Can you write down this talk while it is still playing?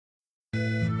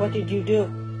What did you do?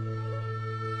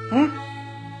 Do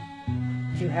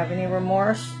you have any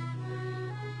remorse?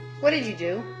 What did you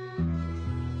do?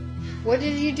 What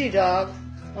did you do, dog?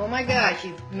 Oh my gosh,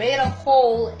 you made a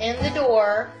hole in the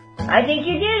door. I think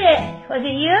you did it. Was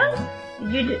it you?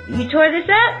 You tore this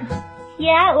up?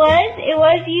 Yeah, it was. It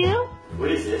was you.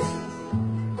 What is this?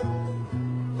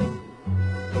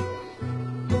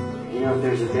 You know if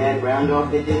there's a bad brown dog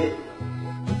that did it?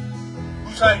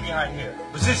 Who's hiding behind here?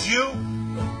 Was this you?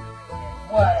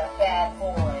 What a bad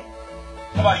boy.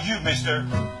 How about you, mister?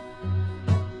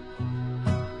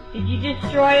 Did you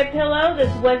destroy a pillow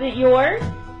that wasn't yours?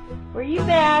 Were you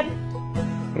bad?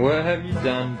 What have you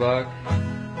done, Buck?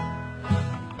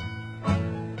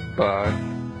 Buck.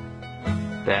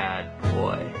 Bad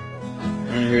boy.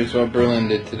 And here's what Berlin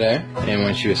did today. And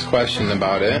when she was questioned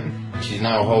about it, she's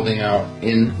now holding out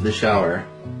in the shower.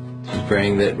 She's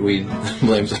praying that we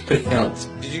blame somebody else.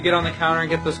 Did you get on the counter and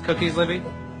get those cookies, Libby?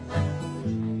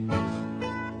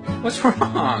 What's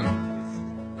wrong?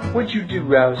 What'd you do,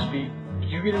 Rouseby?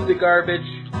 Did you get in the garbage?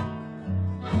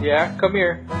 Yeah, come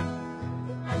here.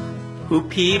 Who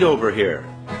peed over here?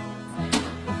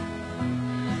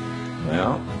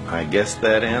 Well, I guess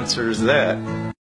that answers that.